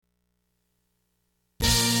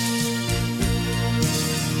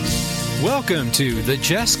Welcome to the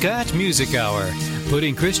Jesscott Music Hour,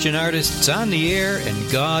 putting Christian artists on the air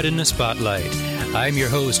and God in the spotlight. I'm your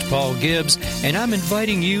host, Paul Gibbs, and I'm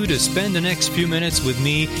inviting you to spend the next few minutes with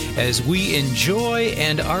me as we enjoy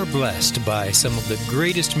and are blessed by some of the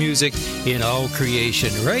greatest music in all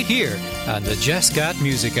creation right here on the Jesscott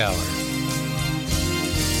Music Hour.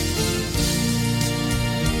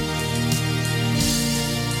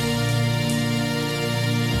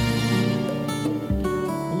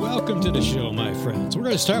 Welcome to the show, my friends. We're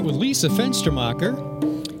going to start with Lisa Fenstermacher.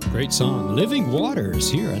 Great song, Living Waters,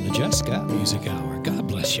 here on the Jesscott Music Hour. God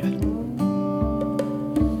bless you.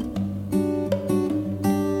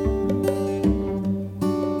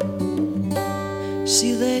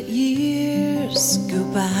 She let years go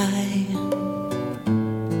by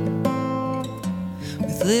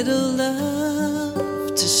with little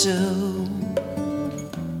love to show.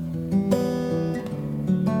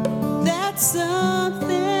 That's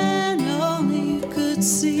something only you could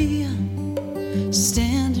see,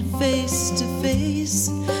 standing face to face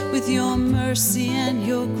with your mercy and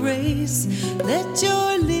your grace. Let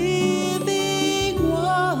your living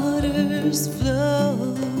waters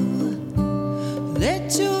flow.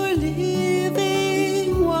 Let your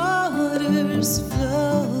living waters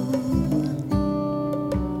flow.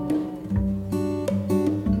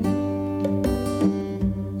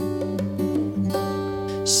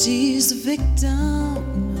 She's a victim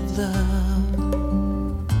of love,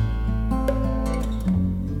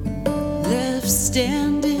 left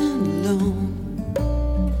standing alone.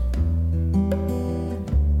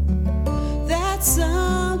 That's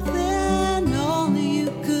something only you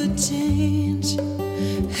could change.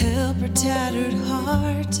 Help her tattered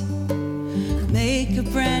heart, make a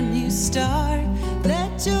brand new start.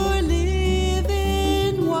 Let your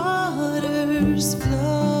living waters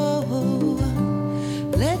flow.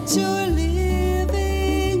 Let your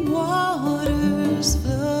living waters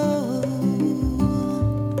flow.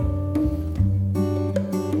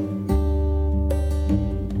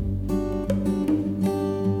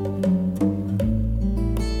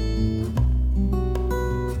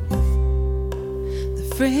 The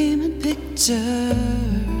frame and picture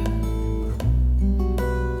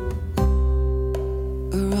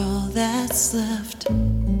are all that's left.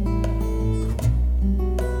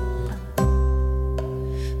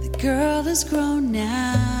 The girl is grown now.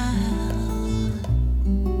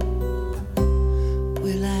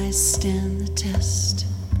 Will I stand the test?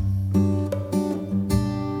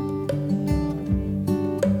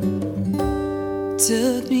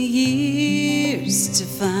 Took me years to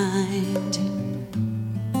find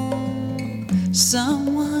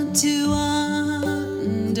someone to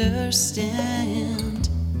understand.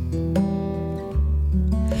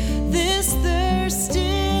 This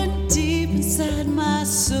thirsting deep inside my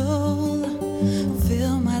soul.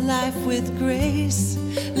 Fill my life with grace.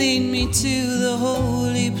 Lead me to the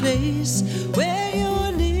holy place where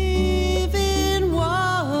your living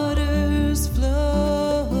waters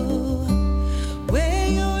flow. Where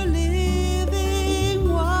your living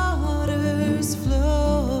waters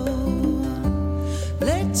flow.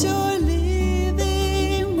 Let your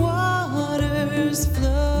living waters flow.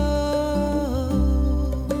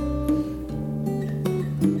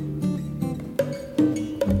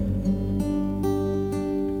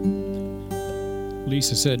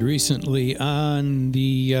 Lisa said recently on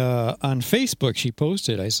Facebook, she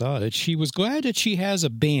posted, I saw it, she was glad that she has a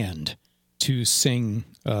band to sing,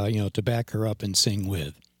 to back her up and sing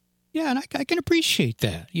with. Yeah, and I can appreciate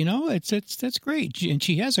that. That's great, and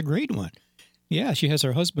she has a great one. Yeah, she has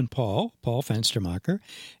her husband, Paul Fenstermacher,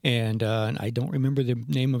 and I don't remember the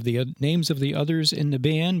names of the others in the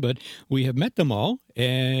band, but we have met them all,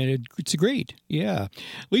 and it's great. Yeah,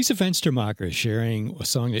 Lisa Fenstermacher is sharing a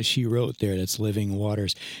song that she wrote there that's Living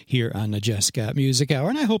Waters here on the Jesscott Music Hour,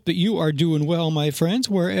 and I hope that you are doing well, my friends,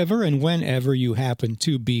 wherever and whenever you happen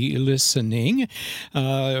to be listening.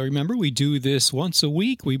 Remember, we do this once a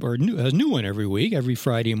week. We are a new one every week. Every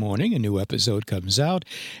Friday morning, a new episode comes out,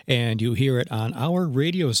 and you hear it on our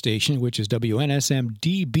radio station, which is WNSM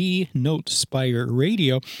DB Notespire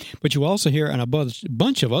Radio. But you also hear it on a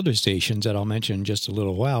bunch of other stations that I'll mention in just a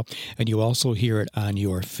little while. And you also hear it on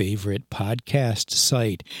your favorite podcast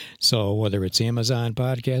site. So whether it's Amazon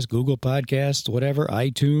Podcast, Google Podcasts, whatever,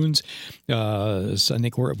 iTunes, I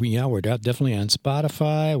think we're definitely on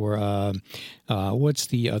Spotify. We're what's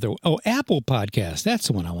the other? Oh, Apple Podcast. That's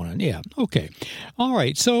the one I want to. Yeah. Okay. All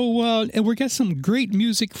right. So and we got some great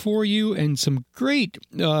music for you and some great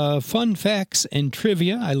fun facts and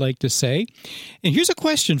trivia, I like to say. And here's a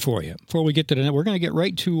question for you before we get to we're going to get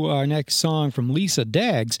right to our next song from Lisa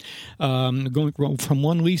Daggs, going from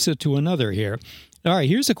one Lisa to another here. All right,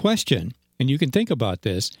 here's a question, and you can think about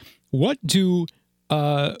this. What do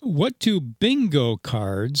bingo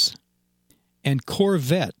cards and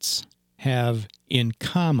Corvettes have in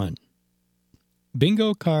common?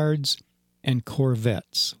 Bingo cards and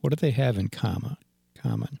Corvettes. What do they have in common?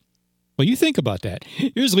 Well, you think about that.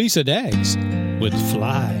 Here's Lisa Daggs with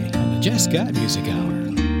Fly on the Jesscott Music Hour.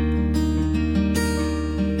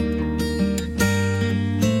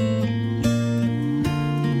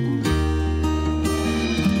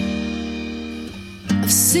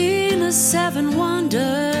 I've seen the 7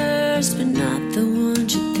 wonders, but not the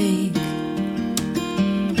ones you think.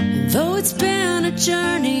 And though it's been a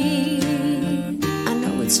journey, I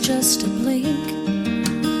know it's just a blink.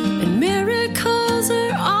 And miracles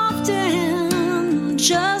are often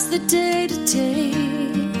just the day-to-day.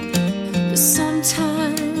 But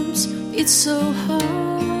sometimes it's so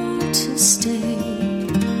hard to stay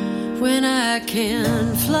when I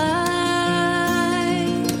can fly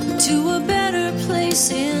to a better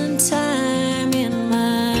place in time in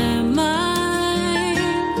my mind.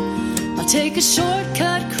 I'll take a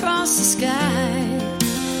shortcut across the sky,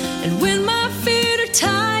 and when my feet are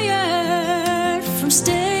tired from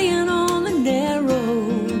staying on the narrow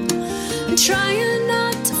and trying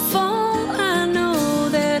not to fall, I know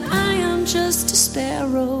that I am just a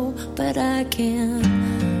sparrow, but I can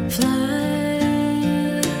fly.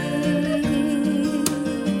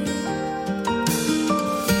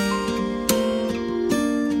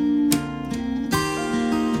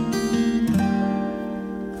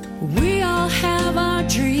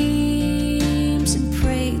 Dreams and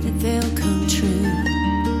pray that they'll come true.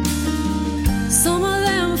 Some of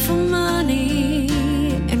them for money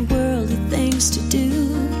and worldly things to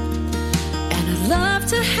do. And I'd love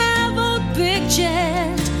to have a big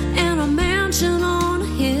jet and a mansion on a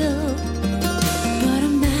hill. But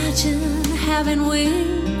imagine having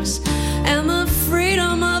wings and the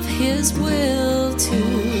freedom of His will to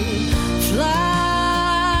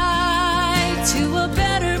fly to a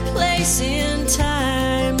better place in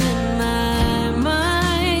time.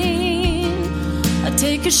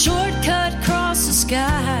 Take a shortcut across the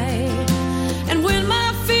sky, and when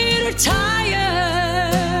my feet are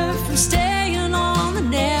tired from staying on the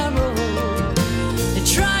narrow and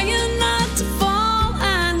trying not to fall,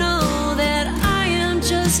 I know that I am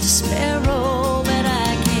just a sparrow, but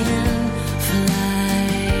I can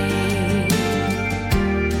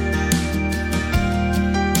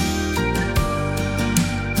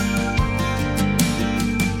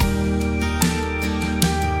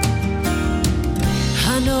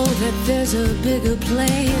that there's a bigger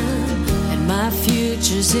plan, and my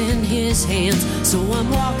future's in His hands. So I'm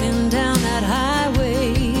walking down that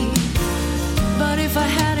highway, but if I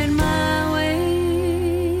had it my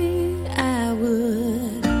way, I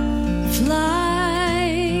would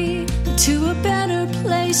fly to a better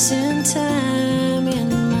place in time in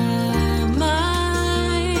my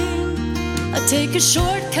mind. I take a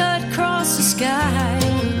shortcut across the sky,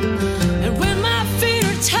 and when my feet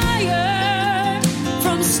are tired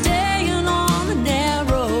from staying on the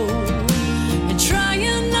narrow and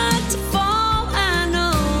trying not to fall, I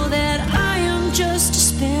know that I am just a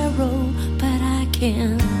sparrow, but I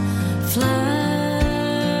can fly.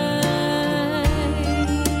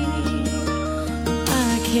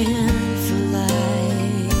 I can fly.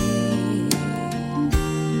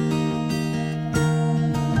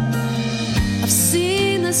 I've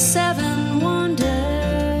seen the 7 wonders.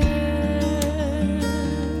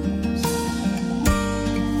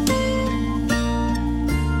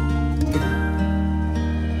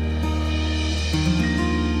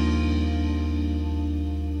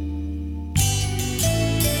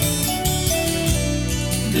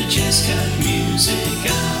 The Jesscott Music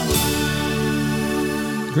Hour.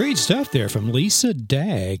 Great stuff there from Lisa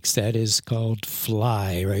Daggs. That is called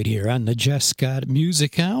Fly right here on the Jesscott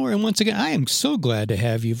Music Hour. And once again, I am so glad to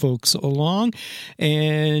have you folks along.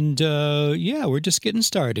 And yeah, we're just getting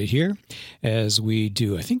started here as we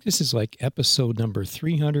do. I think this is like episode number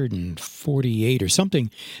 348 or something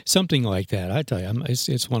like that. I tell you,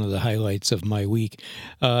 it's one of the highlights of my week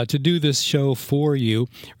to do this show for you.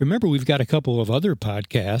 Remember, we've got a couple of other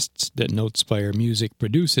podcasts that Notespire Music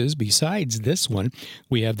produces. Besides this one,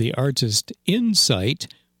 we have the Artist Insight,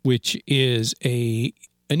 which is an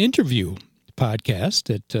interview podcast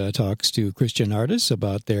that talks to Christian artists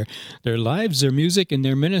about their lives, their music, and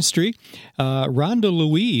their ministry. Rhonda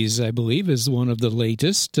Louise, I believe, is one of the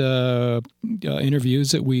latest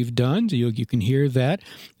interviews that we've done. You can hear that,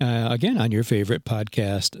 again, on your favorite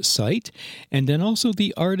podcast site. And then also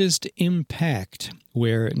the Artist Impact,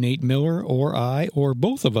 where Nate Miller or I or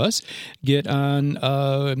both of us get on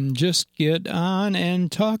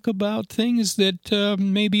and talk about things that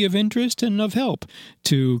may be of interest and of help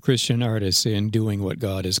to Christian artists in doing what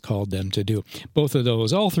God has called them to do. Both of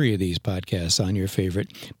those, all three of these podcasts on your favorite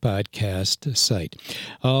podcast site.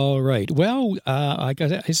 All right. Well, like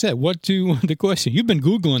I said, the question, you've been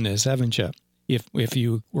Googling this, haven't you? If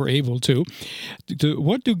you were able to,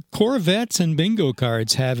 what do Corvettes and bingo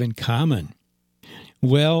cards have in common?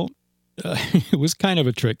 Well, it was kind of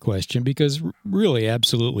a trick question because really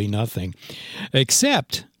absolutely nothing,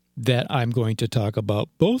 except that I'm going to talk about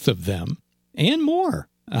both of them and more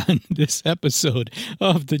on this episode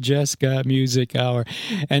of the Jesscott Music Hour,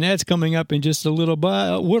 and that's coming up in just a little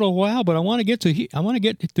while. But I want to get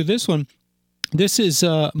to this one. This is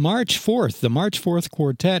March 4th, the March 4th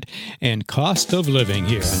Quartet and Cost of Living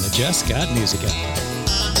here on the Jesscott Music Hour.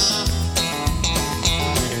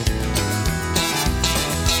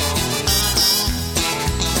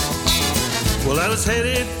 Well, I was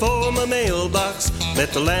headed for my mailbox,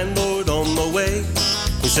 met the landlord on my way.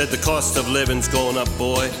 He said the cost of living's going up,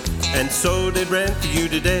 boy, and so did rent for you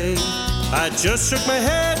today. I just shook my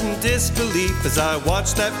head in disbelief as I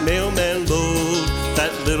watched that mailman load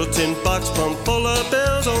that little tin box plumb full of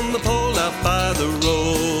bills on the pole out by the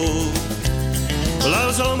road. Well, I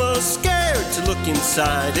was almost scared to look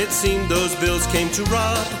inside. It seemed those bills came to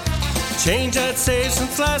rob change I'd saved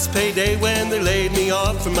since last payday when they laid me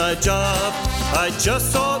off from my job. I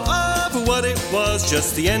just thought of what it was,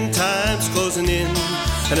 just the end times closing in,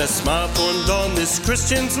 and a smile formed on this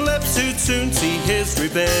Christian's lips who'd soon see his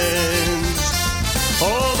revenge.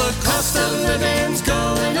 Oh, the cost of living's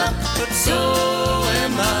going up, but so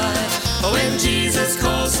am I. Oh, when Jesus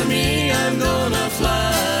calls for me, I'm gonna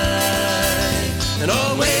fly. And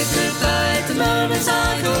I'll wave goodbye to love as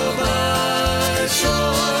I go by.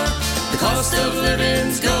 Sure, the cost of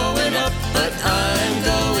living's going up, but I'm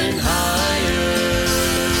going higher.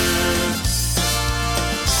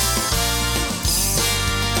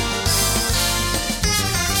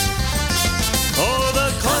 Oh,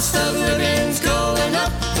 the cost of living's going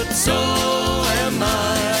up, but so am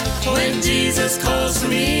I. When Jesus calls for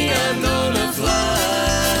me, I'm gonna fly.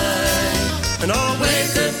 And I'll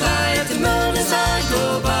wave goodbye at the moon as I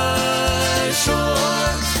go by. Sure,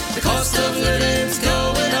 the cost of living's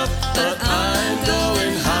going up, but I'm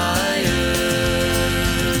going higher.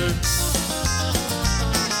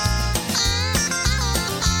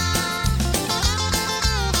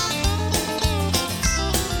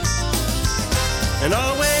 And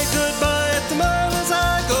I'll wave goodbye at the moon as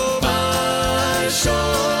I go by.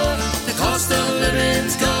 Sure, the cost of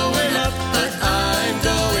living's going up, but I'm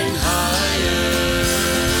going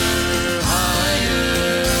higher,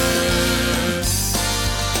 higher.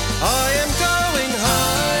 I am going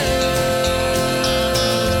higher.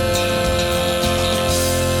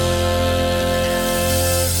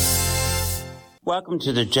 Welcome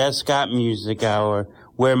to the Jesscott Music Hour,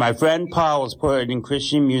 where my friend Paul is putting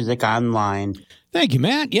Christian music online. Thank you,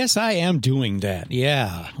 Matt. Yes, I am doing that.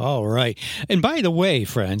 Yeah. All right. And by the way,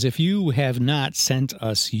 friends, if you have not sent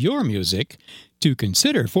us your music to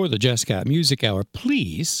consider for the Jesscott Music Hour,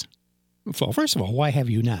 please. Well, first of all, why have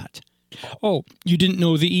you not? Oh, you didn't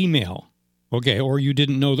know the email. Okay. Or you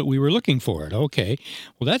didn't know that we were looking for it. Okay.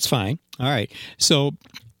 Well, that's fine. All right. So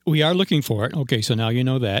we are looking for it. Okay. So now you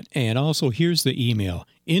know that. And also here's the email,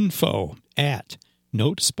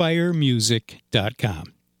 info@notespiremusic.com.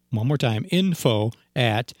 One more time,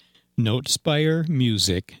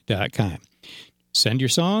 info@notespiremusic.com. Send your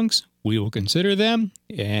songs. We will consider them.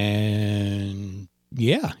 And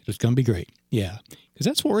yeah, it's going to be great. Yeah, because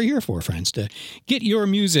that's what we're here for, friends, to get your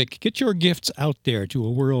music, get your gifts out there to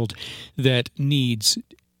a world that needs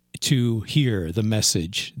to hear the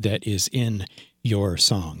message that is in your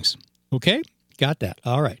songs. Okay? Got that.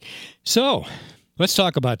 All right. So let's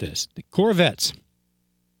talk about this. The Corvettes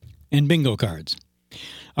and bingo cards.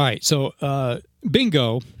 All right, so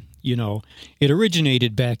bingo, it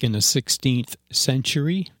originated back in the 16th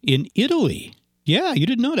century in Italy. Yeah, you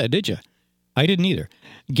didn't know that, did you? I didn't either.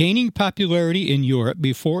 gaining popularity in Europe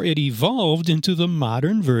before it evolved into the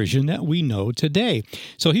modern version that we know today.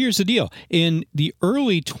 So here's the deal. In the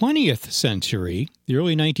early 20th century, the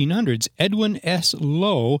early 1900s, Edwin S.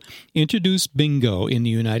 Lowe introduced bingo in the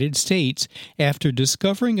United States after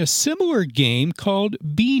discovering a similar game called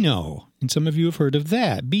Beano. And some of you have heard of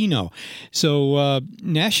that, Beano. So,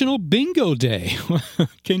 National Bingo Day.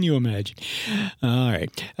 Can you imagine? All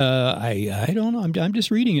right. I don't know. I'm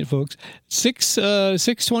just reading it, folks.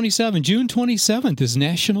 6/27, June 27th is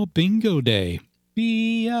National Bingo Day.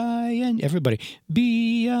 B-I-N, everybody.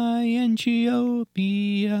 B-I-N-G-O,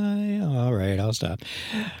 B-I. All right, I'll stop.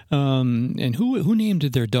 And who named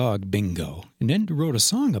their dog Bingo? And then wrote a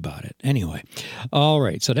song about it. Anyway, all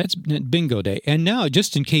right, so that's Bingo Day. And now,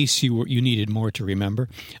 just in case you needed more to remember,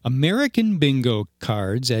 American bingo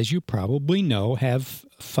cards, as you probably know, have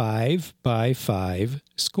 5x5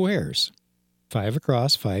 squares. 5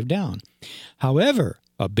 across, 5 down. However,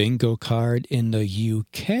 a bingo card in the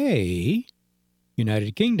UK,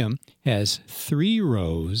 United Kingdom, has 3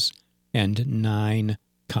 rows and 9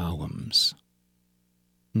 columns.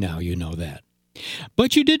 Now you know that.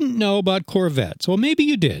 But you didn't know about Corvettes. Well, maybe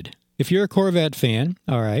you did. If you're a Corvette fan,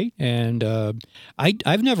 all right. And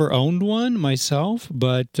I've never owned one myself,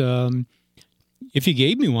 but if you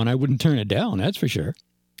gave me one, I wouldn't turn it down, that's for sure.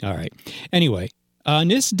 All right. Anyway, on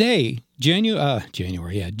this day, June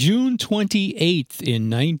 28th in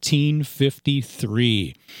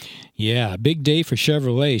 1953. Yeah, big day for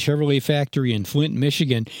Chevrolet. Chevrolet factory in Flint,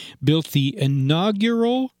 Michigan built the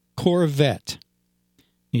inaugural Corvette.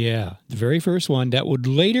 Yeah, the very first one that would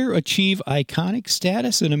later achieve iconic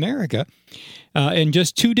status in America. And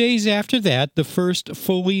just 2 days after that, the first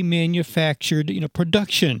fully manufactured,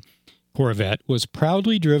 production Corvette was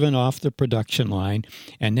proudly driven off the production line,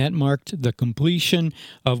 and that marked the completion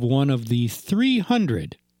of one of the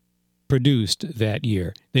 300 produced that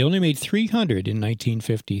year. They only made 300 in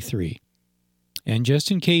 1953. And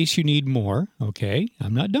just in case you need more, okay,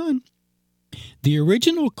 I'm not done. The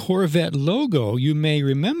original Corvette logo, you may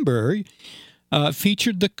remember,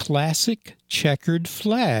 featured the classic checkered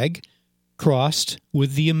flag crossed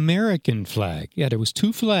with the American flag. Yeah, there was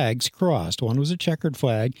 2 flags crossed. One was a checkered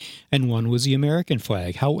flag and one was the American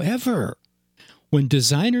flag. However, when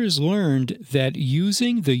designers learned that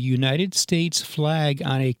using the United States flag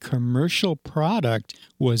on a commercial product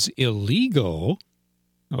was illegal,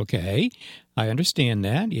 okay, I understand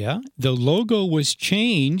that, yeah, the logo was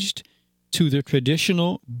changed to the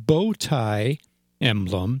traditional bow tie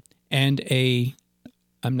emblem and a,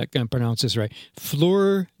 I'm not going to pronounce this right,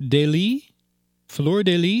 fleur-de-lis.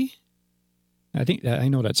 I think I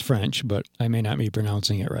know that's French, but I may not be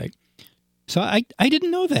pronouncing it right. So I didn't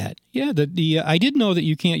know that. Yeah, I did know that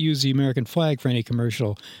you can't use the American flag for any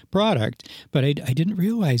commercial product, but I didn't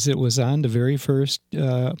realize it was on the very first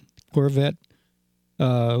Corvette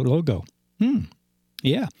logo.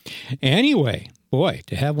 Yeah. Anyway, boy,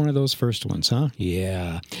 to have one of those first ones, huh?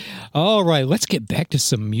 Yeah. All right, let's get back to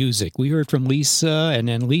some music. We heard from Lisa and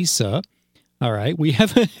then Lisa. All right, we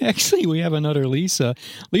have another Lisa.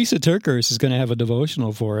 Lisa Turkhurst is going to have a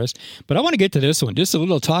devotional for us. But I want to get to this one, just a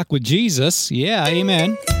little talk with Jesus. Yeah,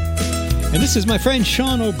 amen. And this is my friend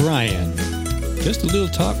Sean O'Brien. Just a little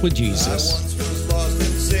talk with Jesus. I once was lost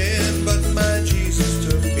in sin, but my Jesus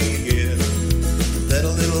took me in. Let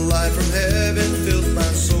a little light from heaven fill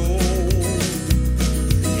my soul.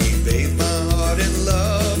 He bathed my heart in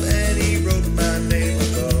love, and he wrote my name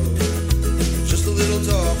above. Just a little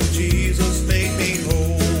talk with Jesus.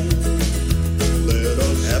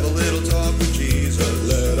 Have a little talk with Jesus.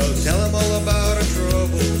 Let us tell him all about our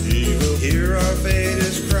troubles. He will hear our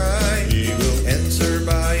faintest cry. He will answer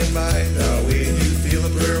by and by. Now when you feel a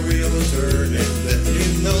prayer wheel turning, then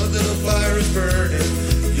you know that the fire is burning.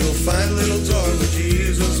 You'll find a little talk with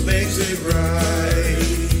Jesus makes it right.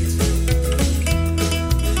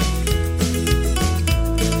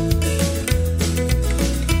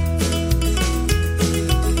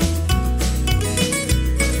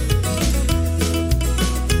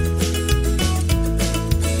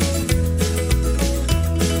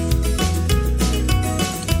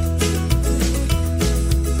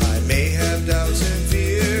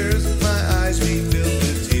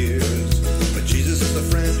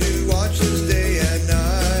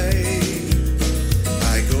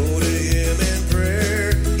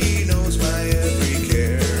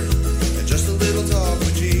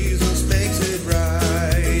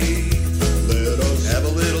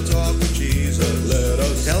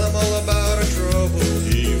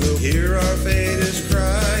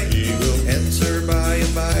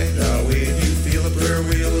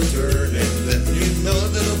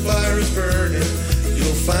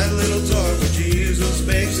 Find a little talk with Jesus.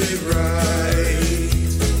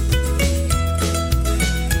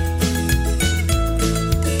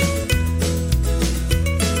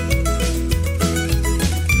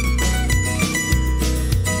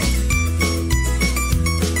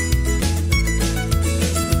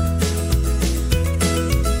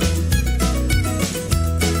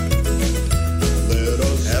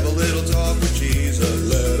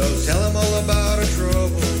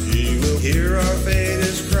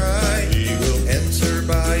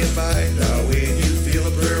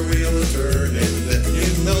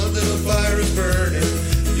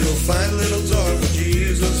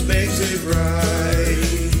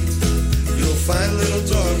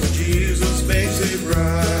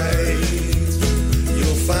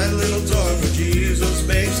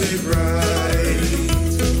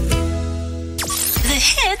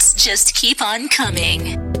 just keep on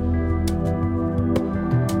coming.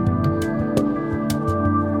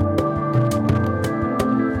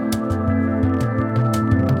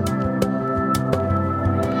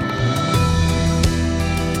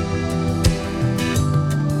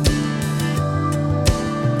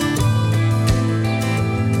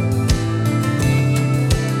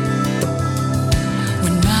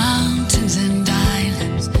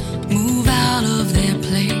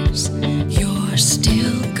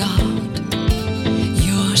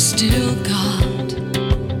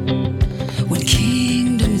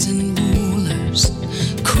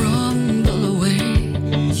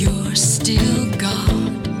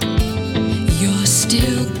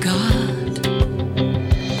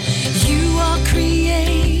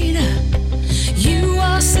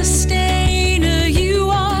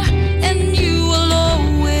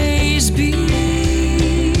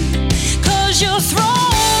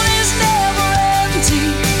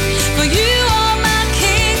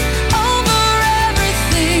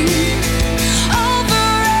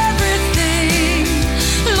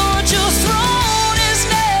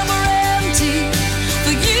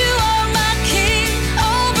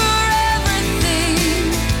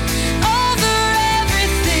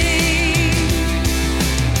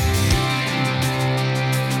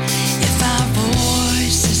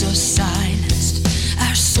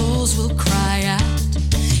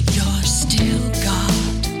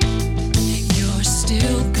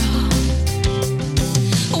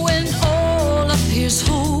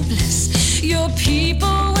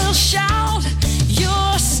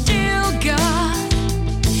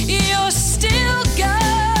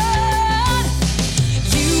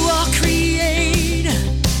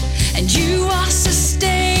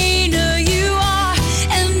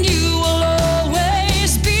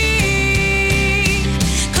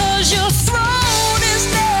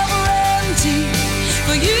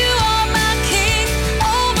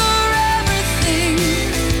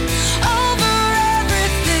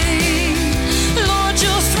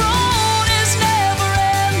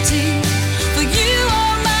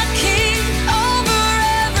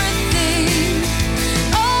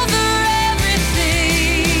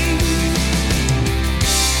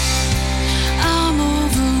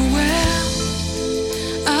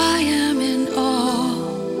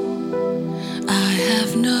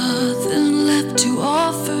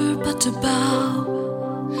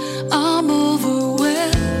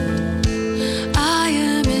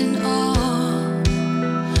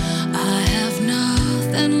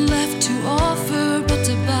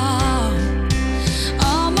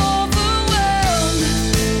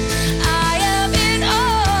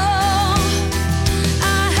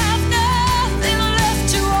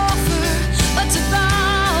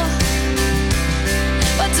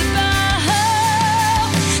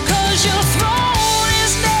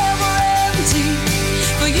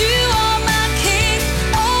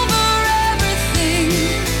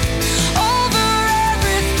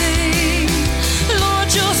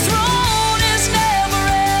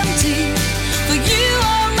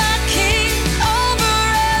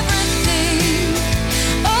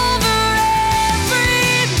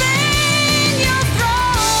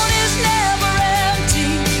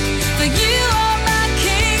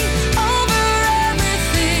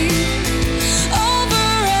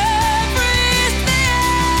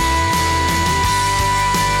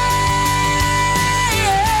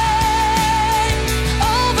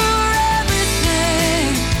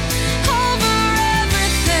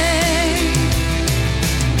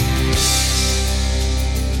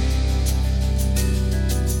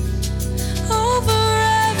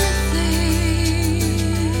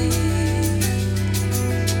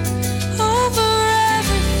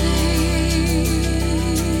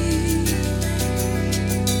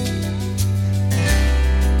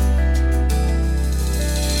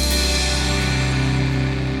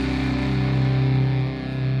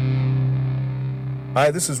 Hi,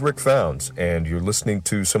 this is Rick Founds, and you're listening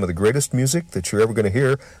to some of the greatest music that you're ever going to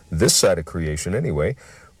hear, this side of creation anyway,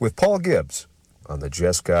 with Paul Gibbs on the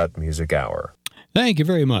Jesscott Music Hour. Thank you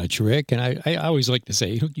very much, Rick. And I always like to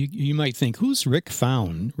say, you might think, who's Rick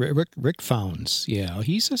Found? Rick Founds. Yeah,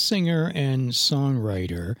 he's a singer and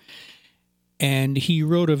songwriter, and he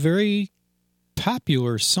wrote a very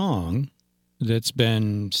popular song that's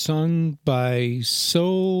been sung by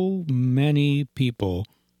so many people,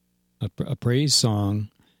 a praise song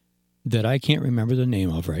that I can't remember the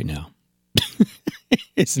name of right now.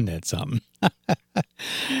 Isn't that something?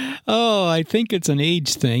 Oh, I think it's an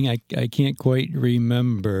age thing. I can't quite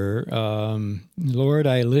remember. Lord,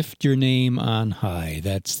 I lift your name on high.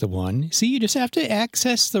 That's the one. See, you just have to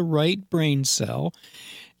access the right brain cell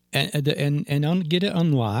get it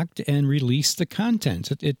unlocked and release the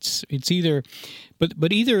content. It's either,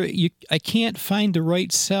 but either I can't find the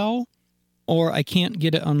right cell, or I can't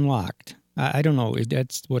get it unlocked. I don't know.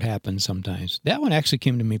 That's what happens sometimes. That one actually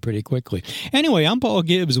came to me pretty quickly. Anyway, I'm Paul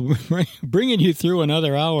Gibbs, bringing you through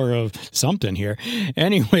another hour of something here.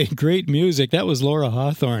 Anyway, great music. That was Laura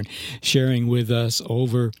Hawthorne sharing with us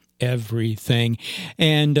Over Everything.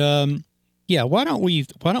 And why don't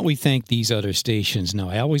we thank these other stations now?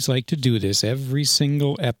 I always like to do this every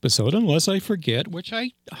single episode, unless I forget, which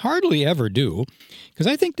I hardly ever do, because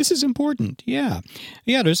I think this is important. Yeah,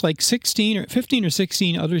 there's like 15 or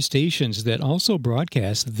 16 other stations that also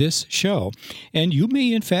broadcast this show, and you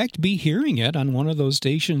may in fact be hearing it on one of those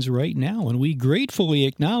stations right now, and we gratefully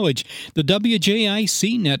acknowledge the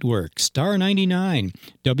WJIC network, Star 99,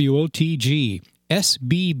 WOTG,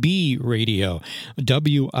 SBB Radio,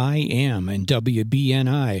 WIM and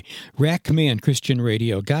WBNI, Rackman Christian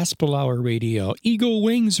Radio, Gospel Hour Radio, Eagle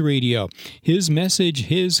Wings Radio, His Message,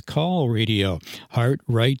 His Call Radio, Heart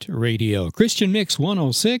Right Radio, Christian Mix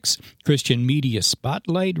 106, Christian Media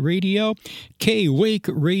Spotlight Radio, K-Wake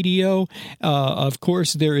Radio. Of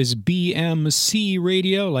course, there is BMC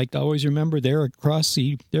Radio. Like to always remember, they're across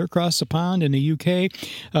the pond in the UK.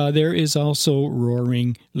 There is also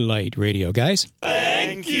Roaring Light Radio, guys.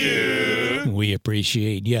 Thank you. We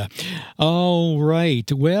appreciate you. All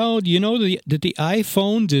right. Well, you know that the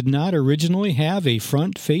iPhone did not originally have a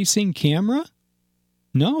front-facing camera?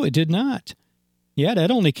 No, it did not. Yeah, that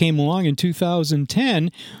only came along in 2010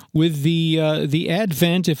 with the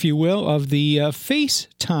advent, if you will, of the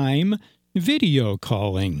FaceTime video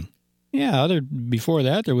calling. Yeah, before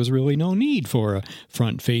that, there was really no need for a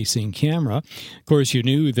front-facing camera. Of course, you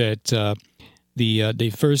knew that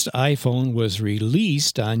the first iPhone was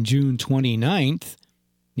released on June 29th.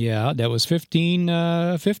 Yeah, that was 15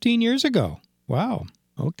 years ago. Wow.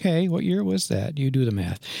 Okay, what year was that? You do the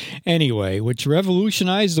math. Anyway, which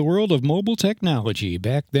revolutionized the world of mobile technology.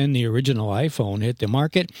 Back then, the original iPhone hit the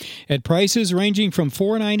market at prices ranging from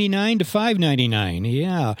 $4.99 to $5.99.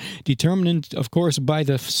 Yeah, determined, of course, by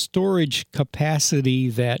the storage capacity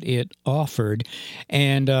that it offered.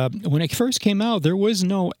 And when it first came out, there was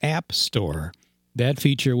no app store. That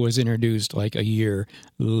feature was introduced like a year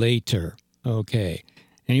later. Okay.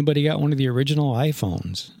 Anybody got one of the original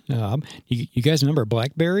iPhones? You guys remember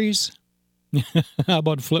Blackberries? How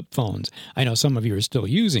about flip phones? I know some of you are still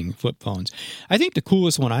using flip phones. I think the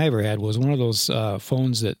coolest one I ever had was one of those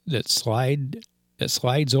phones that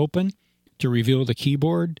slides open to reveal the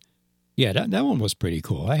keyboard. Yeah, that one was pretty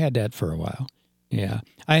cool. I had that for a while. Yeah.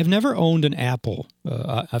 I have never owned an Apple.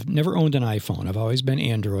 I've never owned an iPhone. I've always been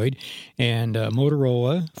Android and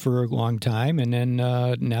Motorola for a long time. And then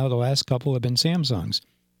now the last couple have been Samsungs.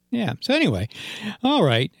 Yeah. So anyway, all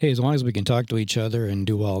right. Hey, as long as we can talk to each other and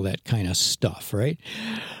do all that kind of stuff, right?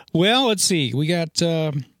 Well, let's see. We got,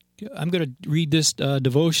 I'm going to read this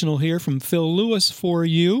devotional here from Phil Lewis for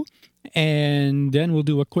you. And then we'll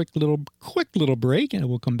do a quick little break and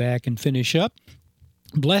we'll come back and finish up.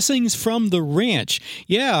 Blessings from the ranch.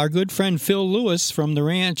 Yeah, our good friend Phil Lewis from the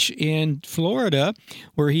ranch in Florida,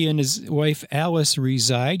 where he and his wife Alice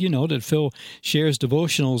reside. You know that Phil shares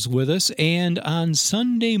devotionals with us. And on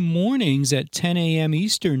Sunday mornings at 10 a.m.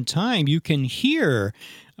 Eastern Time, you can hear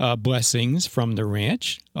Blessings from the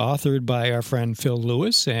Ranch, authored by our friend Phil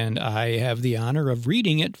Lewis, and I have the honor of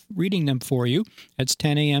reading them for you. That's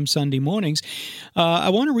 10 a.m. Sunday mornings. I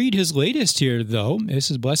want to read his latest here, though. This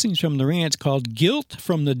is Blessings from the Ranch, called Guilt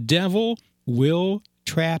from the Devil Will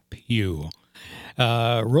Trap You.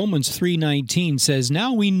 Romans 3:19 says,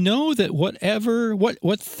 Now we know that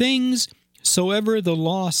what things soever the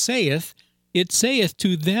law saith, it saith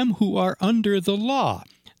to them who are under the law,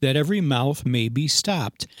 that every mouth may be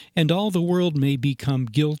stopped, and all the world may become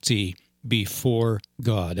guilty before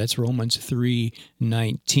God. That's Romans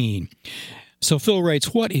 3:19. So Phil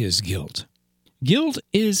writes, what is guilt? Guilt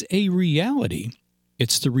is a reality.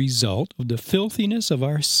 It's the result of the filthiness of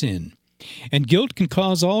our sin. And guilt can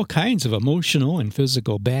cause all kinds of emotional and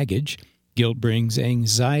physical baggage. Guilt brings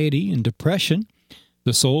anxiety and depression.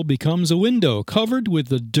 The soul becomes a window covered with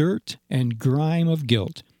the dirt and grime of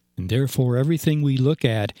guilt. And therefore, everything we look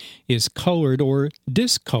at is colored or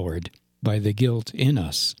discolored by the guilt in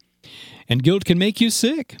us. And guilt can make you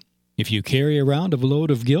sick. If you carry around a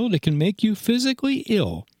load of guilt, it can make you physically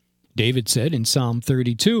ill. David said in Psalm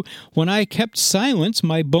 32, When I kept silence,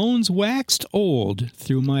 my bones waxed old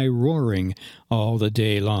through my roaring all the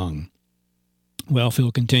day long. Well,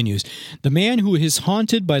 Phil continues, The man who is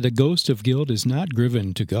haunted by the ghost of guilt is not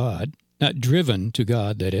driven to God,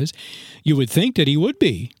 that is. You would think that he would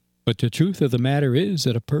be. But the truth of the matter is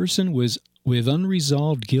that a person with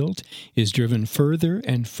unresolved guilt is driven further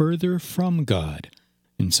and further from God.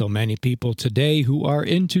 And so many people today who are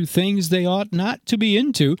into things they ought not to be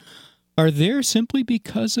into are there simply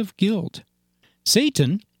because of guilt.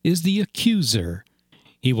 Satan is the accuser.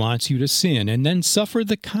 He wants you to sin and then suffer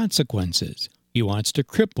the consequences. He wants to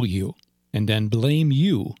cripple you and then blame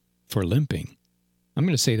you for limping. I'm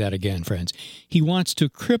going to say that again, friends. He wants to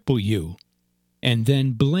cripple you and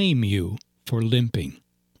then blame you for limping.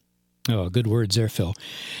 Oh, good words there, Phil.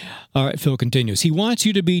 All right, Phil continues. He wants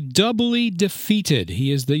you to be doubly defeated.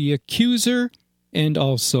 He is the accuser and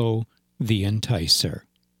also the enticer.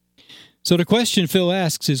 So the question Phil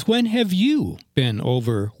asks is, when have you been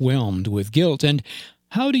overwhelmed with guilt, and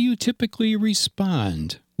how do you typically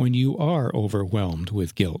respond when you are overwhelmed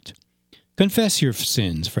with guilt? Confess your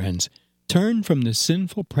sins, friends. Turn from the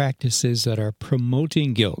sinful practices that are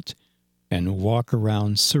promoting guilt and walk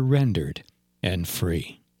around surrendered and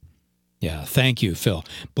free. Yeah, thank you, Phil.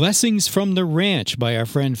 Blessings from the Ranch by our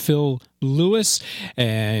friend Phil Lewis,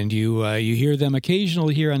 and you hear them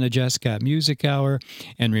occasionally here on the Jesscott Music Hour.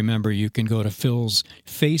 And remember, you can go to Phil's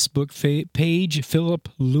Facebook page, Philip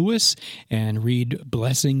Lewis, and read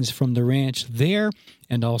Blessings from the Ranch there,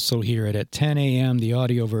 and also hear it at 10 a.m., the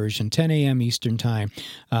audio version, 10 a.m. Eastern Time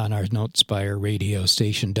on our Notespire radio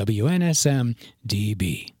station, WNSM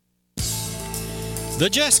DB. The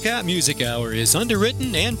Jesscott Music Hour is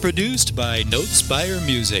underwritten and produced by Notespire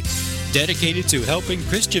Music, dedicated to helping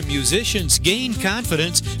Christian musicians gain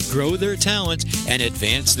confidence, grow their talents, and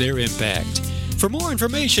advance their impact. For more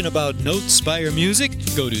information about Notespire Music,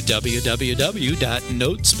 go to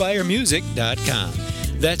www.notespiremusic.com.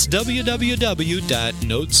 That's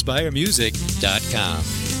www.notespiremusic.com.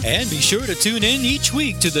 And be sure to tune in each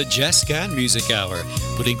week to the Jesscott Music Hour,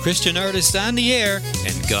 putting Christian artists on the air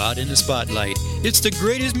and God in the spotlight. It's the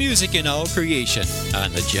greatest music in all creation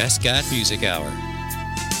on the Jesscott Music Hour.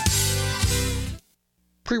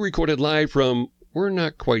 Pre-recorded live from we're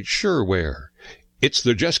not quite sure where. It's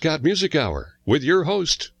the Jesscott Music Hour with your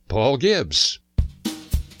host, Paul Gibbs.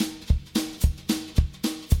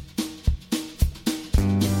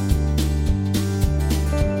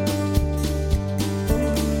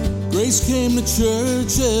 Grace came to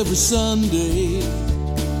church every Sunday,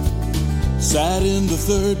 sat in the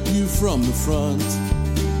third pew from the front,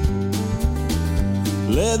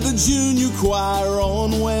 led the junior choir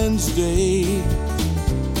on Wednesday,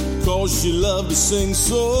 'cause she loved to sing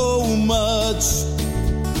so much.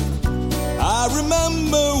 I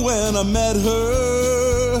remember when I met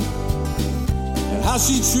her and how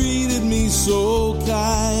she treated me so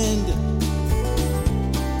kind.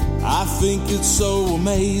 I think it's so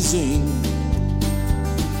amazing.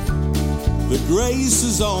 The grace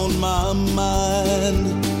is on my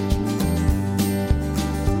mind.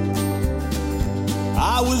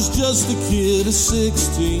 I was just a kid of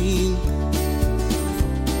 16,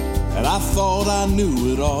 and I thought I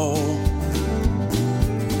knew it all.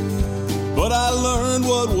 But I learned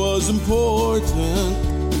what was important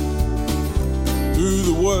through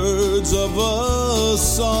the words of a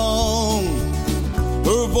song.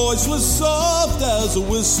 Her voice was soft as a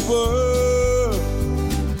whisper,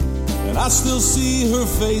 and I still see her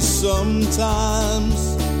face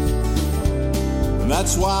sometimes. And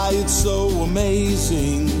that's why it's so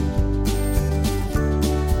amazing.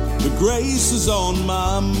 The grace is on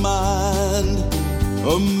my mind.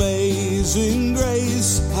 Amazing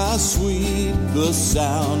grace, how sweet the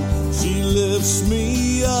sound. She lifts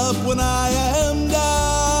me up when I am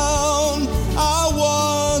down. I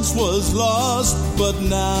once was lost, but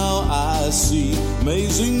now I see.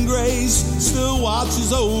 Amazing grace still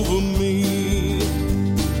watches over me.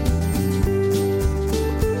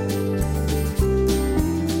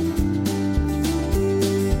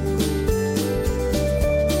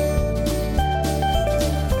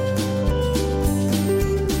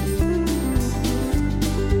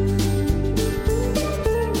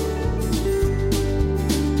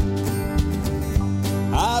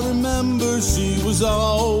 She was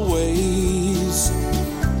always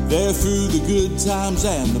there through the good times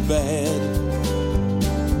and the bad.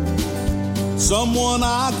 Someone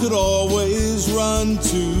I could always run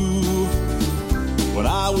to when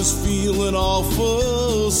I was feeling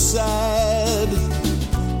awful sad.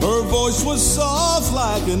 Her voice was soft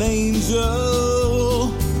like an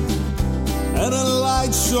angel, and a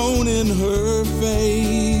light shone in her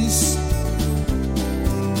face.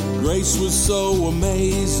 Grace was so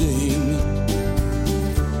amazing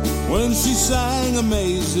when she sang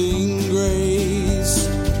Amazing Grace.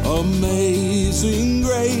 Amazing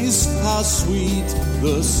grace, how sweet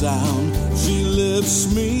the sound. She lifts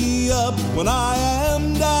me up when I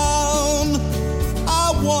am down.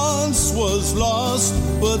 I once was lost,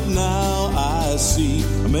 but now I see.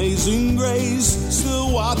 Amazing grace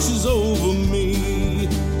still watches over me.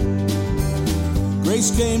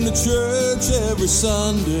 Grace came to church every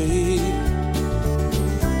Sunday,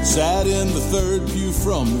 sat in the third pew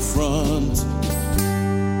from the front.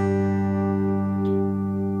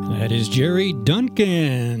 That is Jerry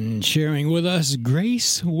Duncan sharing with us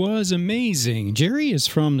Grace Was Amazing. Jerry is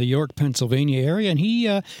from the York, Pennsylvania area, and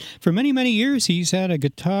he, for many, many years, he's had a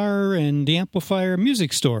guitar and amplifier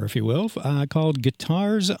music store, if you will, called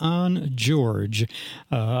Guitars on George,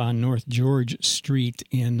 on North George Street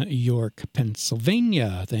in York,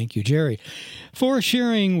 Pennsylvania. Thank you, Jerry, for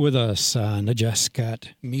sharing with us on the Jesscott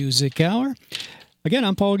Music Hour. Again,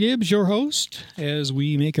 I'm Paul Gibbs, your host, as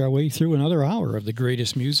we make our way through another hour of the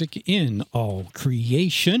greatest music in all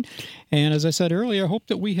creation. And as I said earlier, I hope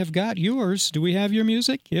that we have got yours. Do we have your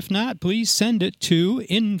music? If not, please send it to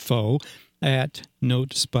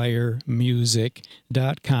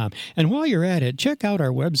info@notespiremusic.com. And while you're at it, check out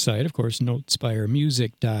our website, of course,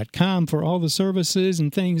 notespiremusic.com, for all the services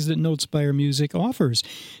and things that Notespire Music offers.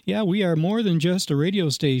 Yeah, we are more than just a radio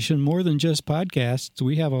station, more than just podcasts.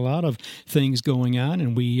 We have a lot of things going on,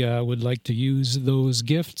 and we would like to use those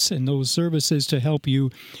gifts and those services to help you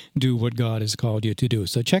do what God has called you to do.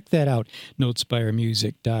 So check that out,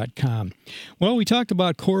 notespiremusic.com. Well, we talked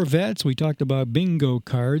about Corvettes. We talked about bingo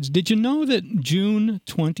cards. Did you know that June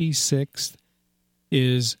 26th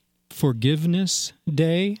is Forgiveness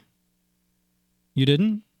Day? You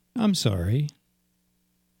didn't? I'm sorry.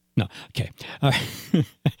 No, okay.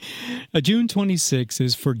 June 26th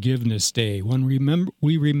is Forgiveness Day, when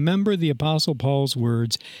we remember the Apostle Paul's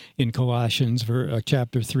words in Colossians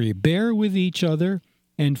chapter 3. Bear with each other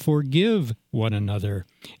and forgive one another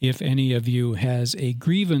if any of you has a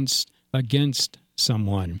grievance against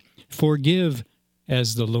someone. Forgive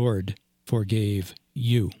as the Lord forgave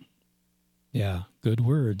you. Yeah, good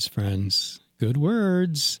words, friends. Good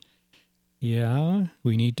words. Yeah,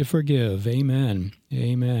 we need to forgive. Amen.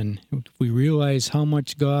 Amen. We realize how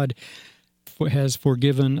much God has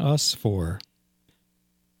forgiven us for,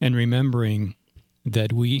 and remembering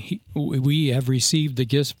that we have received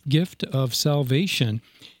the gift of salvation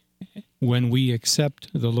when we accept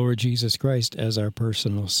the Lord Jesus Christ as our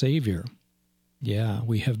personal Savior. Yeah,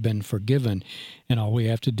 we have been forgiven, and all we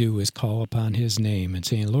have to do is call upon His name and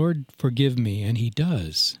say, Lord, forgive me, and He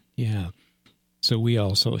does. Yeah, so we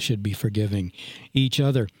also should be forgiving each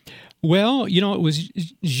other. Well, you know, it was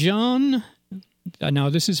Jean. Now,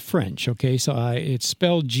 this is French, okay, so it's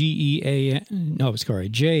spelled Jean.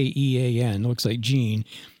 Looks like Jean,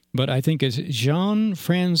 but I think it's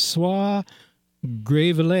Jean-Francois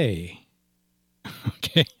Gravelet.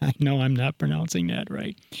 Okay, I know I'm not pronouncing that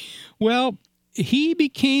right. Well, he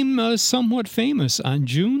became somewhat famous on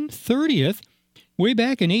June 30th, way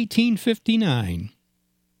back in 1859.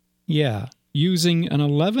 Yeah, using an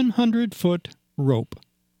 1,100-foot rope.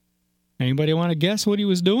 Anybody want to guess what he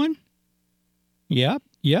was doing? Yep,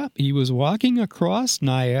 he was walking across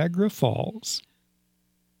Niagara Falls.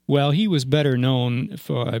 Well, he was better known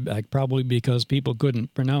for, probably because people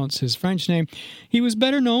couldn't pronounce his French name, he was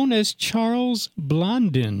better known as Charles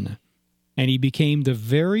Blondin, and he became the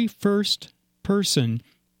very first person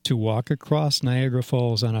to walk across Niagara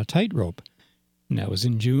Falls on a tightrope. And that was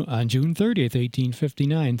on June 30th,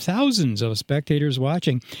 1859. Thousands of spectators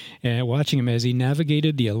watching him as he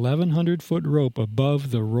navigated the 1,100-foot rope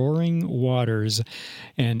above the roaring waters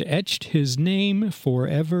and etched his name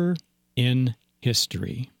forever in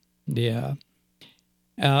history. Yeah.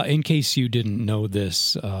 In case you didn't know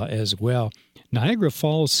this as well, Niagara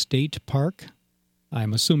Falls State Park,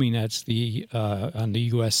 I'm assuming that's on the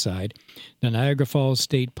U.S. side. The Niagara Falls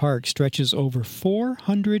State Park stretches over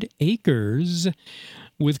 400 acres,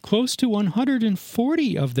 with close to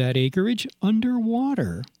 140 of that acreage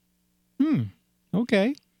underwater.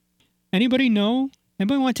 Okay. Anybody know?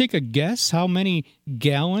 Anybody want to take a guess how many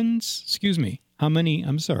how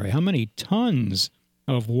many tons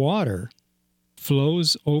of water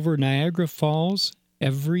flows over Niagara Falls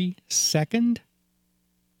every second?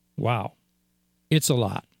 Wow. It's a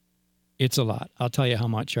lot. It's a lot. I'll tell you how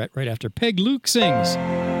much right after Peg Luke sings.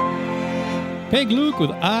 Peg Luke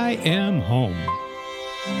with I Am Home.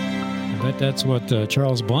 I bet that's what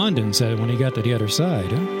Charles Blondin said when he got to the other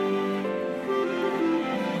side, huh?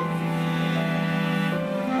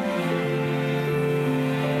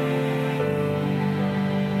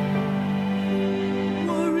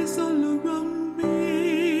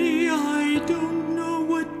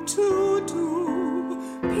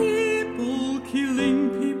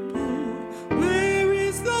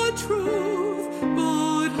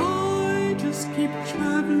 Keep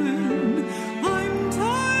traveling, I'm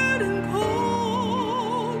tired.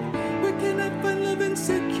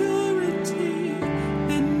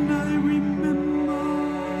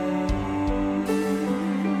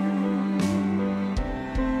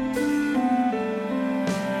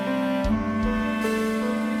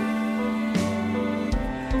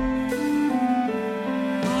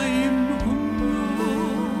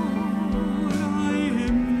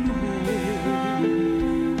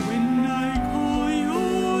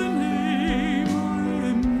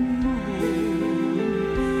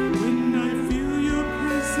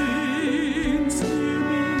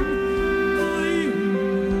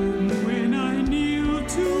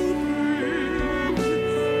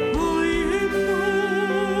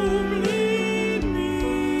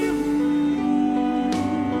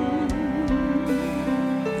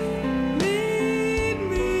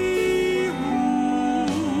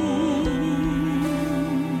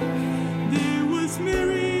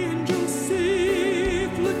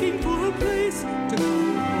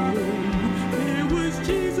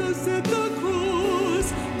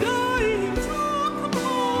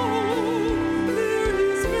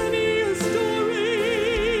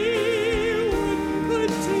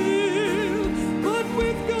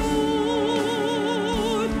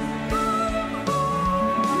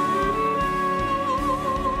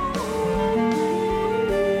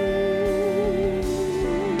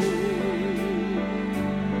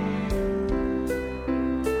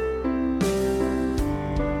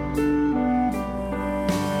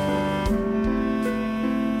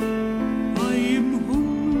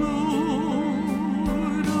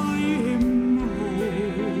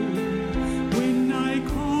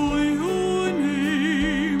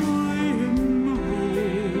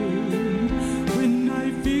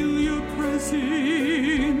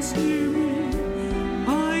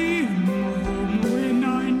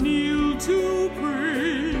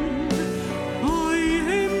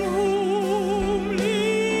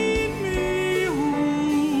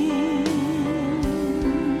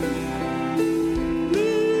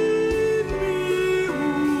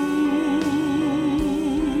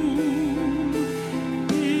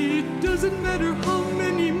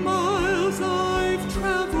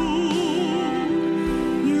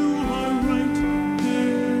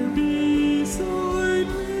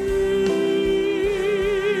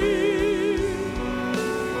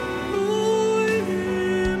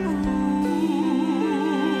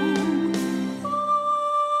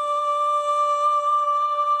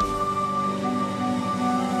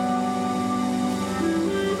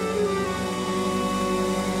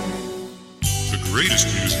 greatest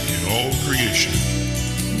music in all creation.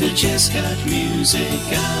 The Jesscott Music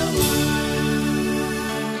Hour.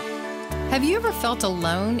 Have you ever felt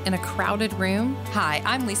alone in a crowded room? Hi,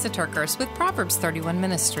 I'm Lisa Turkers with Proverbs 31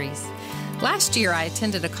 Ministries. Last year, I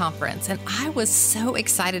attended a conference, and I was so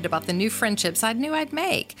excited about the new friendships I knew I'd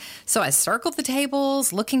make. So I circled the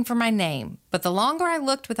tables, looking for my name. But the longer I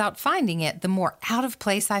looked without finding it, the more out of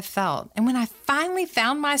place I felt. And when I finally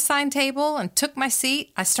found my assigned table and took my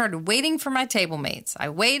seat, I started waiting for my table mates. I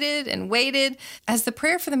waited and waited. As the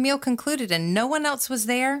prayer for the meal concluded and no one else was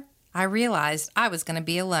there, I realized I was going to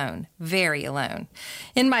be alone, very alone.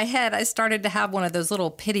 In my head, I started to have one of those little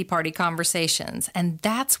pity party conversations, and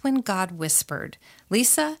that's when God whispered,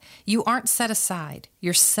 "Lisa, you aren't set aside,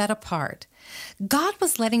 you're set apart." God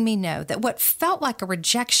was letting me know that what felt like a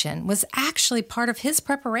rejection was actually part of His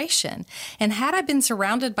preparation, and had I been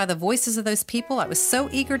surrounded by the voices of those people I was so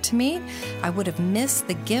eager to meet, I would have missed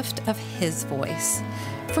the gift of His voice.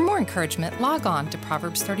 For more encouragement, log on to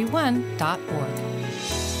proverbs31.org.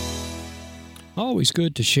 Always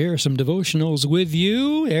good to share some devotionals with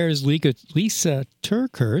you. There's Lisa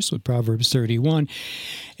Turkers with Proverbs 31.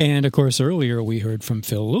 And, of course, earlier we heard from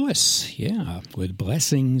Phil Lewis, with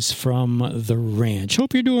Blessings from the Ranch.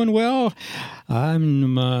 Hope you're doing well.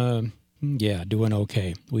 I'm, doing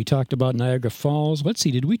okay. We talked about Niagara Falls. Let's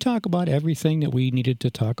see, did we talk about everything that we needed to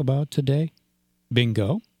talk about today?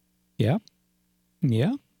 Bingo. Yeah.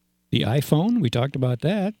 The iPhone, we talked about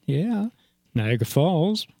that. Yeah. Niagara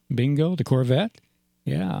Falls. Bingo, the Corvette.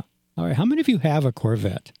 Yeah. All right. How many of you have a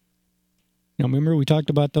Corvette? Remember we talked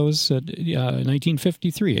about those?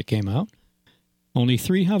 1953 it came out. Only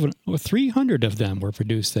 300 of them were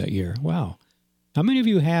produced that year. Wow. How many of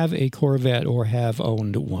you have a Corvette or have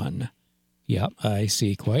owned one? Yep, I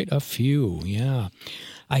see quite a few. Yeah.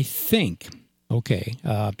 I think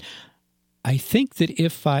that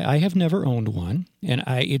if I have never owned one, and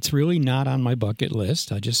it's really not on my bucket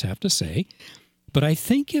list, I just have to say. But I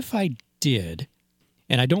think if I did,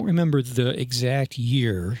 and I don't remember the exact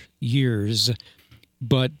years,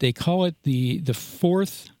 but they call it the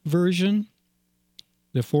fourth version,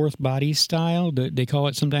 the fourth body style.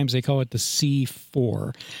 Sometimes they call it the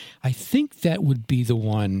C4. I think that would be the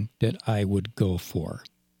one that I would go for.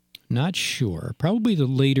 Not sure. Probably the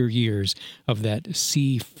later years of that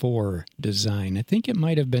C4 design. I think it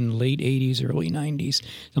might have been late 80s, early 90s,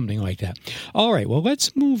 something like that. All right, well,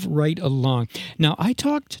 let's move right along. Now, I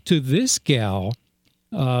talked to this gal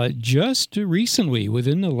just recently,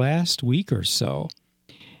 within the last week or so,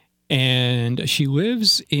 and she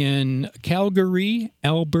lives in Calgary,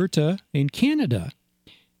 Alberta, in Canada,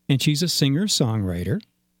 and she's a singer-songwriter,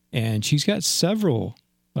 and she's got several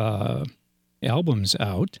albums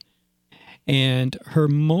out. And her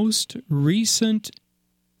most recent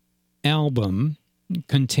album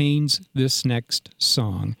contains this next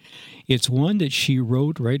song. It's one that she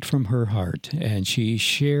wrote right from her heart, and she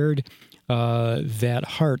shared that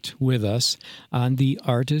heart with us on the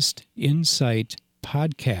Artist Insight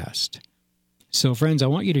podcast. So, friends, I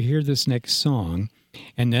want you to hear this next song,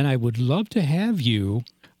 and then I would love to have you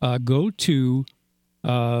go to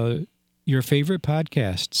your favorite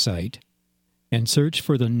podcast site and search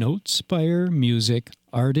for the Notespire Music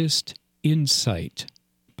Artist Insight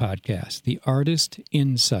podcast, the Artist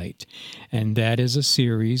Insight. And that is a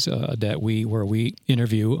series where we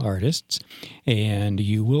interview artists, and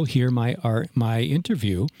you will hear my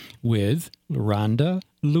interview with Rhonda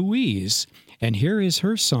Louise. And here is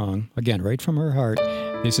her song, again, right from her heart.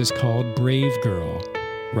 This is called Brave Girl.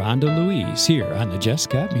 Rhonda Louise here on the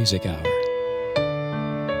Jesscott Music Hour.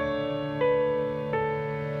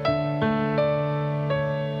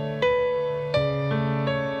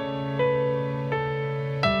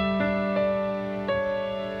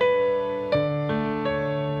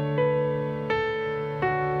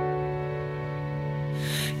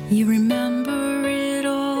 You remember it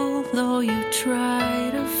all, though you try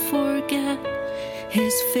to forget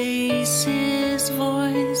his face, his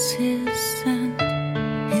voice, his scent,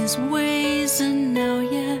 his ways, and now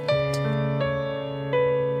yet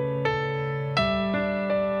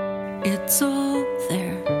it's all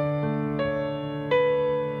there.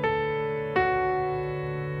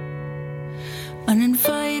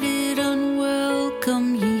 Uninvited,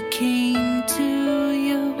 unwelcome, he came to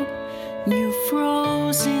you. You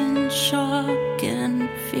froze in shock and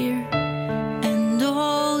fear, and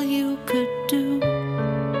all you could do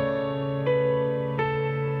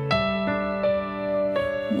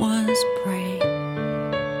was pray.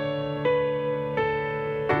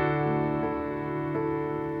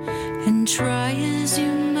 And try as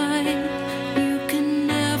you might, you can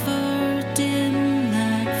never dim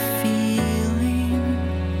that feeling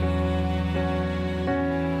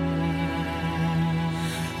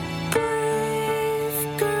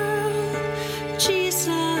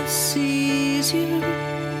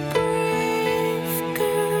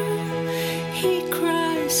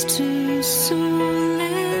place to, so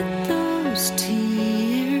let those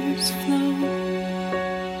tears flow.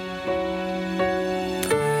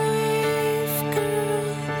 Brave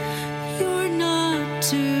girl, you're not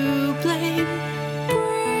to blame.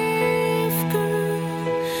 Brave girl,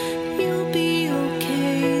 you'll be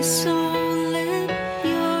okay, so let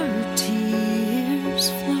your tears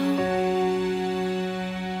flow.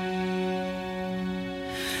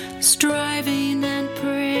 Striving and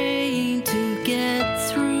praying to get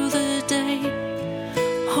through the day,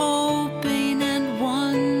 hoping and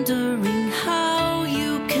wondering how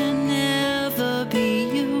you can never be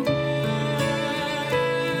you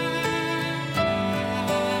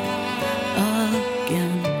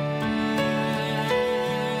again.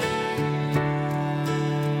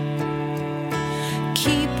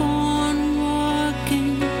 Keep on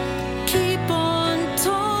walking, keep on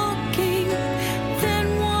talking,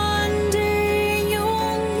 then one day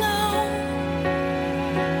you'll know.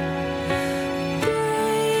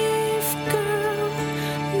 Brave girl,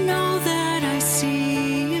 know that I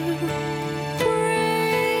see you.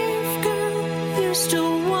 Brave girl, you're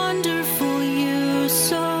still wonderful, you,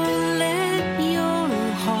 so let your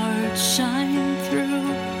heart shine through.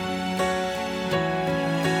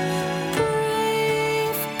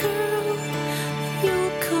 Brave girl,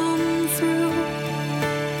 you'll come through.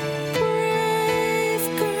 Brave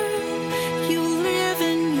girl, you live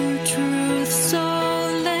in your truth, so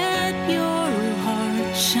let your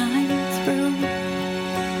heart shine through.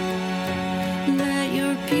 Let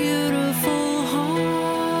your beautiful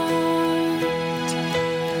heart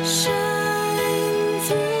shine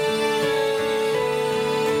through.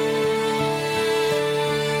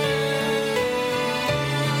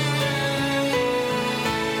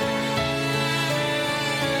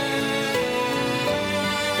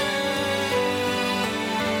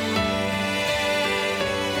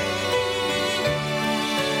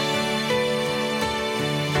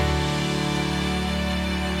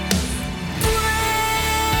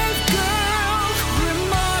 Brave girl,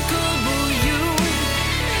 remarkable you.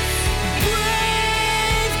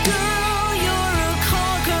 Brave girl, you're a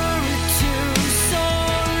conqueror too, so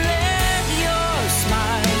let your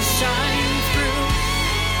smile shine through.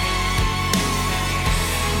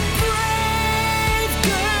 Brave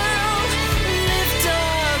girl, lift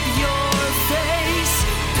up your face.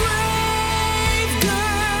 Brave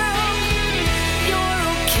girl, you're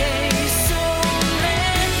okay, so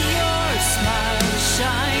let your smile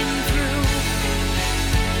shine through.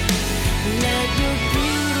 Let your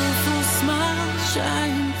beautiful smile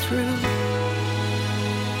shine through.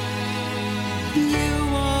 You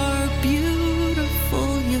are beautiful,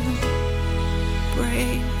 you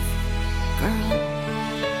brave girl.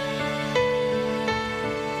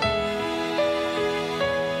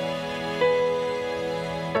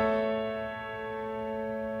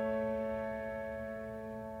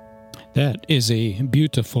 That is a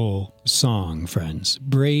beautiful song, friends.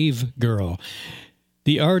 Brave Girl.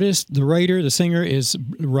 The artist, the writer, the singer is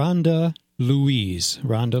Rhonda Louise.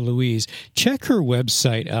 Rhonda Louise. Check her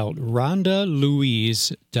website out,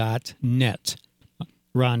 rhondalouise.net.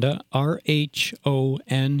 Rhonda, R-H-O-N-D-A,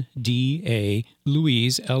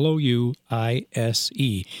 Louise,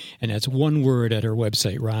 L-O-U-I-S-E. And that's one word at her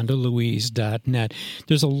website, rhondalouise.net.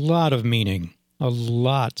 There's a lot of meaning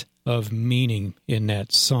in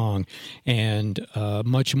that song, and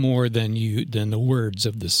much more than the words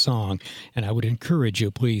of the song. And I would encourage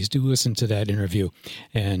you, please do listen to that interview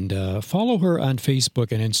and follow her on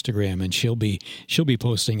Facebook and Instagram, and she'll be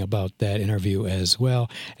posting about that interview as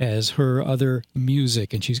well as her other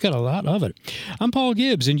music, and she's got a lot of it. I'm Paul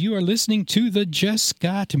Gibbs, and you are listening to the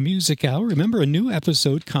Jesscott Music Hour. Remember, a new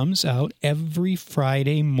episode comes out every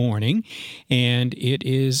Friday morning, and it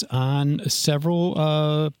is on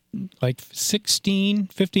several like 15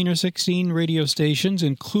 or 16 radio stations,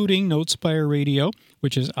 including Notespire Radio,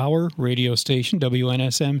 which is our radio station,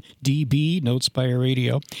 WNSM-DB, Notespire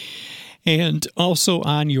Radio, and also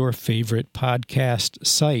on your favorite podcast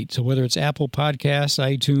site. So whether it's Apple Podcasts,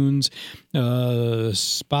 iTunes,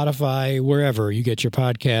 Spotify, wherever you get your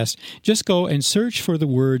podcast, just go and search for the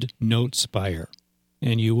word Notespire,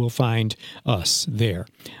 and you will find us there.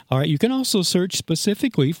 All right, you can also search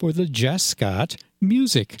specifically for the Jesscott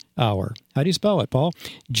Music Hour. How do you spell it, Paul?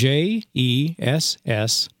 Jesscott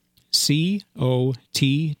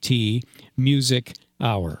Music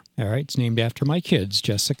Hour. All right, it's named after my kids,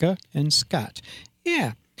 Jessica and Scott.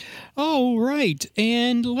 Yeah. Oh, right.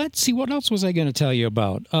 And let's see, what else was I going to tell you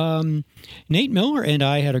about? Nate Miller and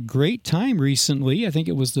I had a great time recently. I think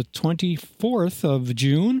it was the 24th of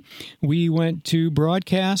June. We went to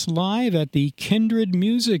broadcast live at the Kindred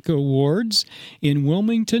Music Awards in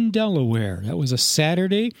Wilmington, Delaware. That was a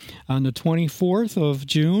Saturday on the 24th of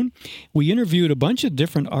June. We interviewed a bunch of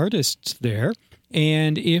different artists there.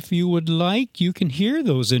 And if you would like, you can hear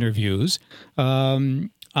those interviews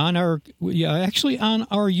on our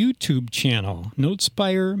YouTube channel,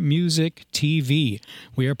 Notespire Music TV.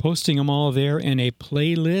 We are posting them all there in a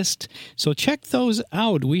playlist, so check those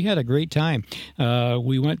out. We had a great time.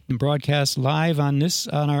 We went and broadcast live on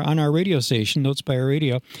our radio station, Notespire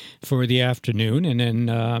Radio, for the afternoon, and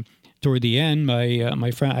then toward the end, my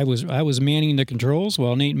friend, I was manning the controls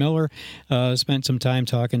while Nate Miller spent some time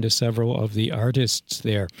talking to several of the artists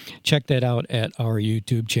there. Check that out at our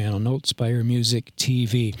YouTube channel, Notespire Music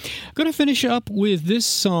TV. I'm going to finish up with this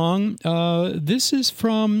song. This is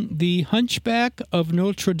from The Hunchback of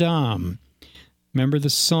Notre Dame. Remember the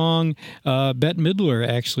song? Bette Midler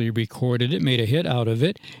actually recorded it, made a hit out of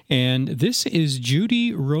it. And this is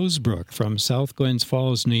Judy Rosebrook from South Glens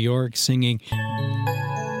Falls, New York, singing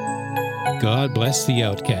God Bless the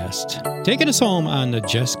Outcast. Taking us home on the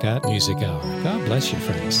Jesscott Music Hour. God bless you,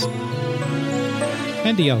 friends.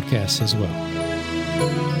 And the Outcasts as well.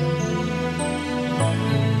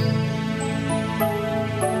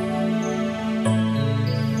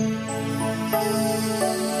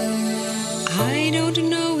 I don't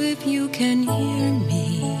know if you can hear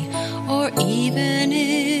me, or even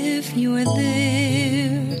if you're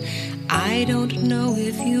there. I don't know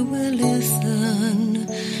if you will listen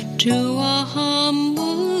to a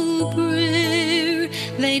humble prayer.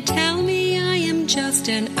 They tell me I am just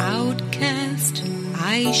an outcast.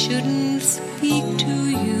 I shouldn't speak to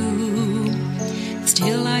you.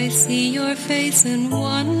 Still I see your face and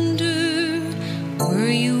wonder, were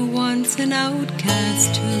you once an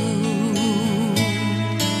outcast too?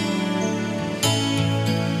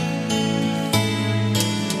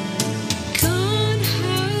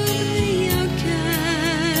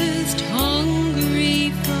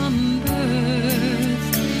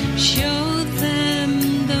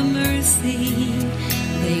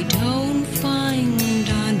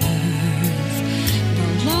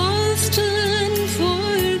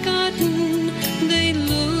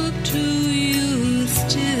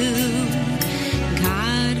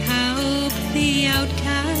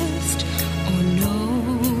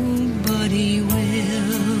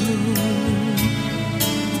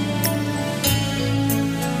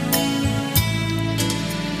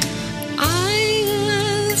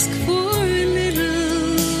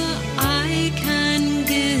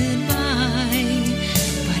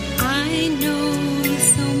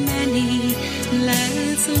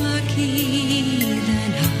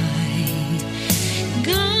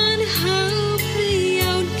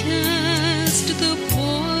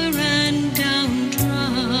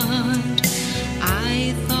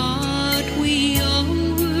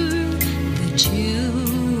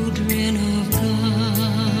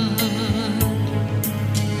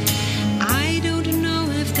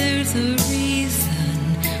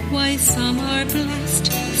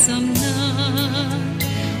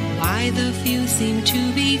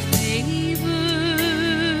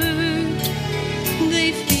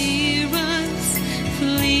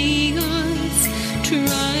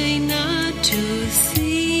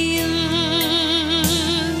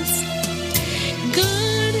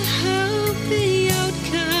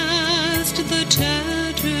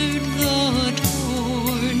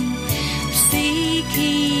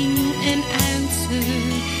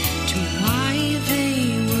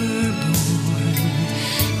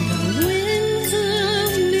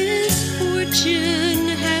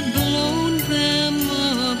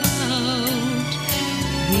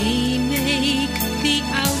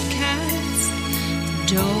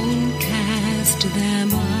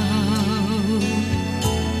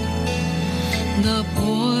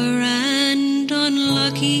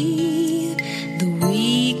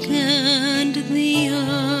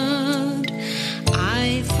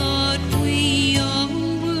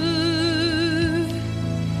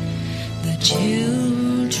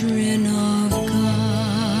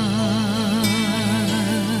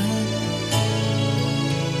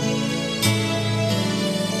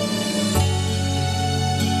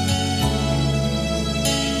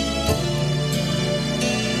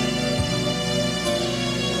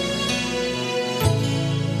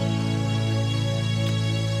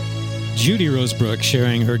 Judy Rosebrook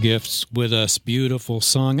sharing her gifts with us. Beautiful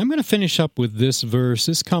song. I'm going to finish up with this verse.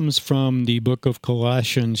 This comes from the book of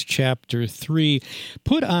Colossians, chapter 3.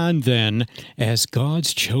 Put on then, as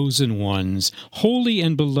God's chosen ones, holy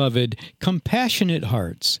and beloved, compassionate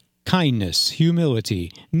hearts, kindness,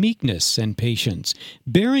 humility, meekness, and patience,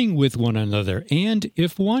 bearing with one another, and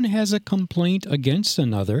if one has a complaint against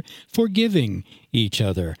another, forgiving each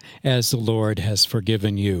other, as the Lord has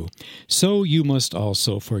forgiven you. So you must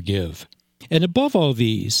also forgive. And above all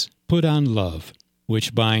these, put on love,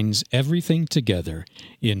 which binds everything together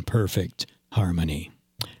in perfect harmony.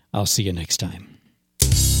 I'll see you next time.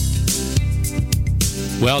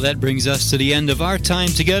 Well, that brings us to the end of our time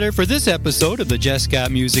together for this episode of the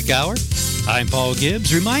Jesscott Music Hour. I'm Paul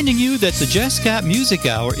Gibbs, reminding you that the Jesscott Music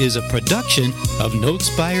Hour is a production of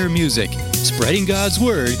Notespire Music, spreading God's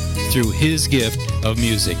Word through His gift of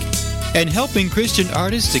music, and helping Christian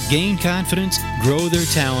artists to gain confidence, grow their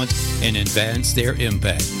talent, and advance their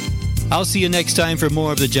impact. I'll see you next time for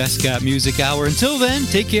more of the Jesscott Music Hour. Until then,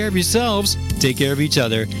 take care of yourselves, take care of each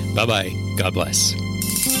other. Bye-bye. God bless.